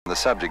The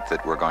subject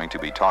that we're going to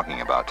be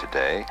talking about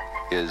today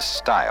is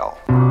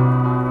style.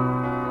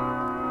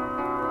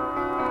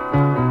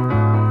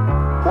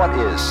 What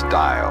is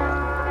style?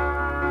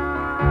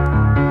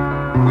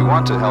 We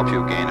want to help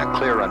you gain a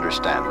clear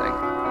understanding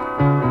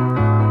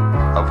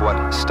of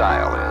what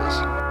style is.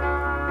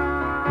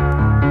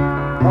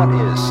 What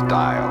is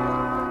style?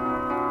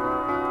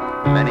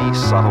 Many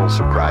subtle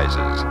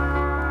surprises.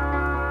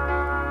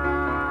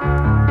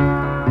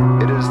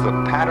 It is the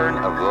pattern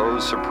of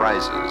those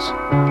surprises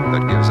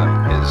that gives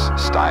him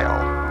his style.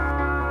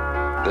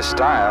 The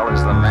style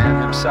is the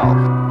man himself.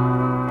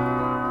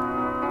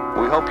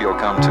 We hope you'll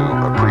come to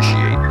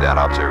appreciate that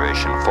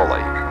observation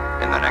fully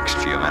in the next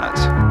few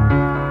minutes.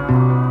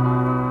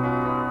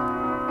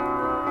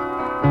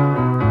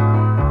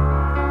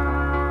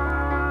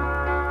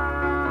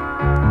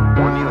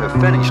 When you have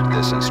finished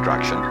this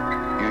instruction,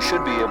 you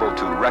should be able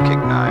to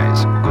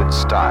recognize good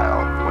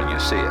style when you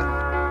see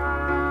it.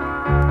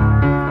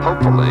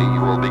 Hopefully,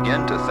 you will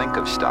begin to think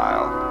of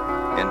style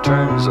in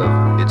terms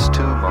of its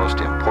two most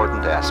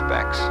important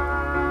aspects: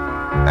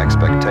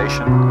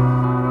 expectation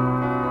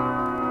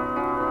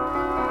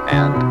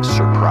and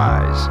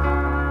surprise.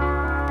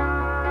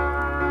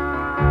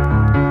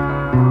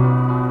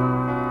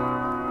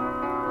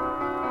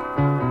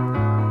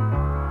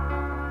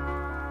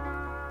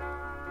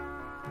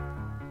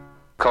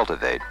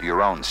 Cultivate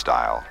your own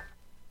style.